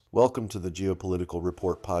Welcome to the Geopolitical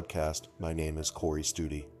Report podcast. My name is Corey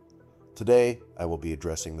Studi. Today, I will be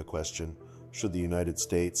addressing the question, should the United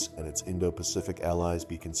States and its Indo-Pacific allies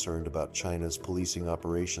be concerned about China's policing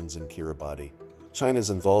operations in Kiribati? China's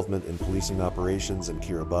involvement in policing operations in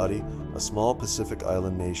Kiribati, a small Pacific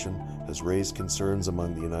island nation, has raised concerns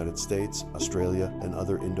among the United States, Australia, and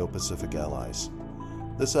other Indo-Pacific allies.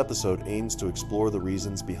 This episode aims to explore the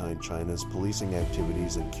reasons behind China's policing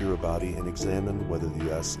activities in Kiribati and examine whether the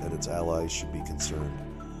U.S. and its allies should be concerned.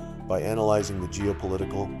 By analyzing the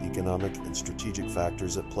geopolitical, economic, and strategic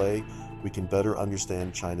factors at play, we can better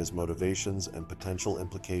understand China's motivations and potential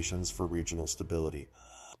implications for regional stability.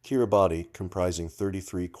 Kiribati, comprising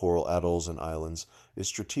 33 coral atolls and islands, is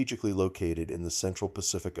strategically located in the central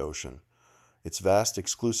Pacific Ocean. Its vast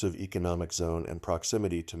exclusive economic zone and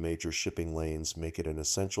proximity to major shipping lanes make it an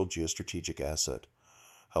essential geostrategic asset.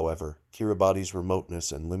 However, Kiribati's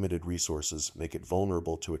remoteness and limited resources make it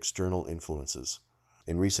vulnerable to external influences.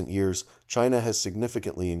 In recent years, China has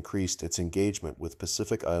significantly increased its engagement with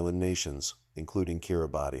Pacific Island nations, including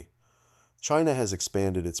Kiribati. China has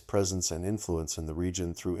expanded its presence and influence in the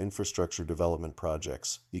region through infrastructure development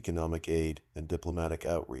projects, economic aid, and diplomatic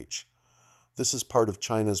outreach. This is part of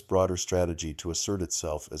China's broader strategy to assert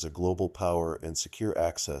itself as a global power and secure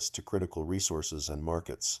access to critical resources and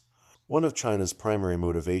markets. One of China's primary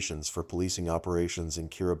motivations for policing operations in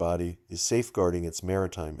Kiribati is safeguarding its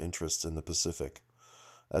maritime interests in the Pacific.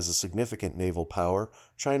 As a significant naval power,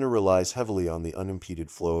 China relies heavily on the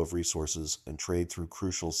unimpeded flow of resources and trade through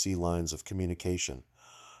crucial sea lines of communication.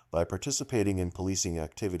 By participating in policing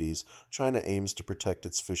activities, China aims to protect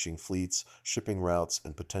its fishing fleets, shipping routes,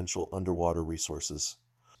 and potential underwater resources.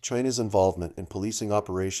 China's involvement in policing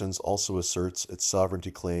operations also asserts its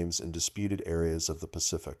sovereignty claims in disputed areas of the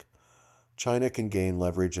Pacific. China can gain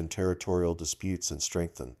leverage in territorial disputes and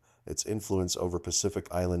strengthen its influence over Pacific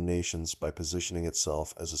Island nations by positioning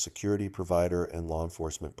itself as a security provider and law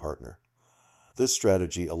enforcement partner. This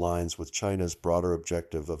strategy aligns with China's broader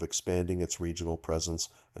objective of expanding its regional presence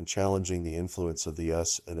and challenging the influence of the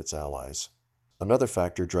U.S. and its allies. Another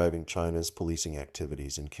factor driving China's policing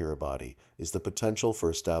activities in Kiribati is the potential for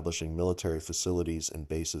establishing military facilities and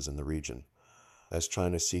bases in the region. As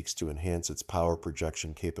China seeks to enhance its power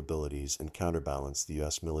projection capabilities and counterbalance the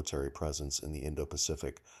U.S. military presence in the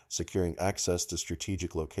Indo-Pacific, securing access to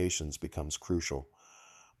strategic locations becomes crucial.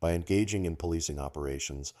 By engaging in policing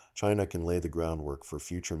operations, China can lay the groundwork for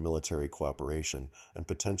future military cooperation and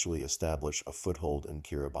potentially establish a foothold in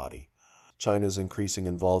Kiribati. China's increasing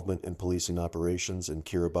involvement in policing operations in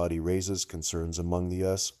Kiribati raises concerns among the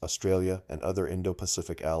U.S., Australia, and other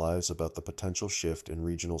Indo-Pacific allies about the potential shift in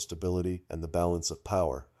regional stability and the balance of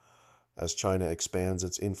power. As China expands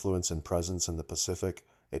its influence and presence in the Pacific,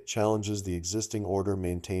 it challenges the existing order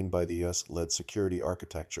maintained by the U.S.-led security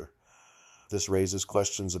architecture. This raises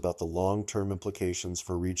questions about the long-term implications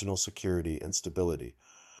for regional security and stability.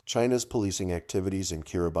 China's policing activities in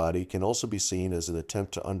Kiribati can also be seen as an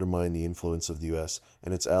attempt to undermine the influence of the U.S.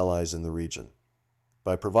 and its allies in the region.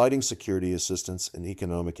 By providing security assistance and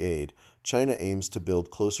economic aid, China aims to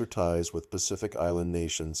build closer ties with Pacific Island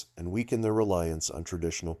nations and weaken their reliance on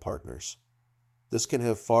traditional partners. This can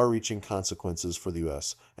have far-reaching consequences for the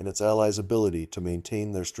U.S. and its allies' ability to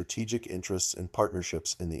maintain their strategic interests and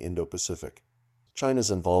partnerships in the Indo-Pacific.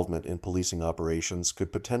 China's involvement in policing operations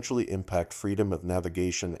could potentially impact freedom of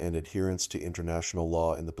navigation and adherence to international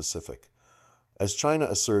law in the Pacific. As China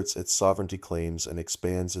asserts its sovereignty claims and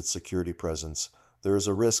expands its security presence, there is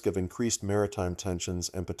a risk of increased maritime tensions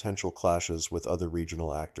and potential clashes with other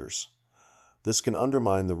regional actors. This can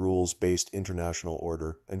undermine the rules-based international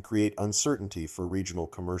order and create uncertainty for regional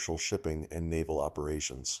commercial shipping and naval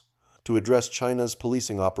operations. To address China's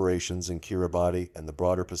policing operations in Kiribati and the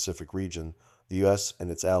broader Pacific region, the U.S.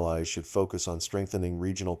 and its allies should focus on strengthening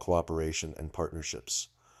regional cooperation and partnerships.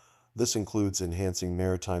 This includes enhancing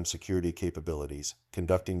maritime security capabilities,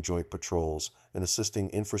 conducting joint patrols, and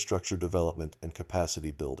assisting infrastructure development and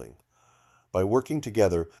capacity building. By working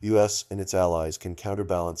together, the U.S. and its allies can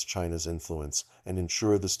counterbalance China's influence and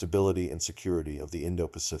ensure the stability and security of the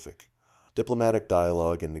Indo-Pacific. Diplomatic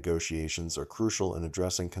dialogue and negotiations are crucial in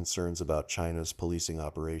addressing concerns about China's policing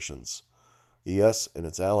operations. The U.S. and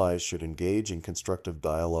its allies should engage in constructive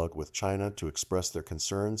dialogue with China to express their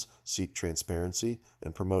concerns, seek transparency,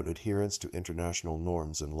 and promote adherence to international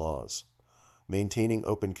norms and laws. Maintaining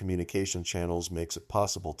open communication channels makes it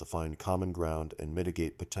possible to find common ground and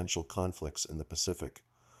mitigate potential conflicts in the Pacific.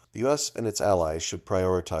 The U.S. and its allies should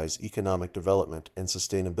prioritize economic development and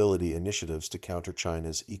sustainability initiatives to counter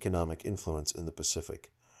China's economic influence in the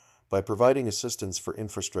Pacific. By providing assistance for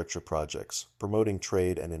infrastructure projects, promoting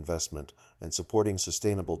trade and investment, and supporting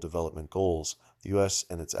sustainable development goals, the U.S.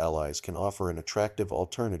 and its allies can offer an attractive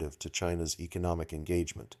alternative to China's economic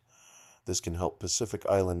engagement. This can help Pacific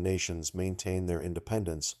Island nations maintain their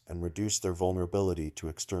independence and reduce their vulnerability to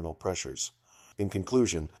external pressures. In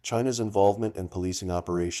conclusion, China's involvement in policing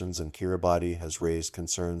operations in Kiribati has raised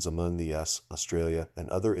concerns among the US, Australia, and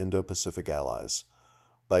other Indo-Pacific allies.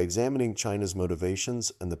 By examining China's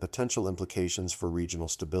motivations and the potential implications for regional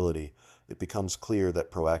stability, it becomes clear that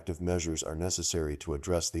proactive measures are necessary to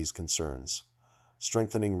address these concerns.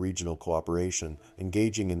 Strengthening regional cooperation,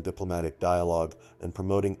 engaging in diplomatic dialogue, and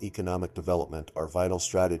promoting economic development are vital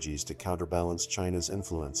strategies to counterbalance China's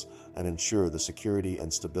influence and ensure the security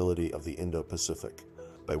and stability of the Indo-Pacific.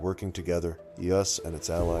 By working together, the U.S. and its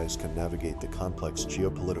allies can navigate the complex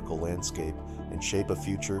geopolitical landscape and shape a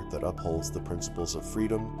future that upholds the principles of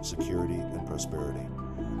freedom, security, and prosperity.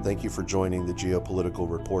 Thank you for joining the Geopolitical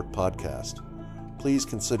Report podcast. Please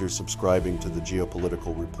consider subscribing to the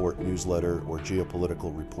Geopolitical Report newsletter or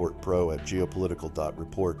Geopolitical Report Pro at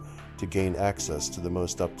geopolitical.report to gain access to the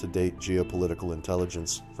most up-to-date geopolitical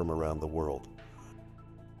intelligence from around the world.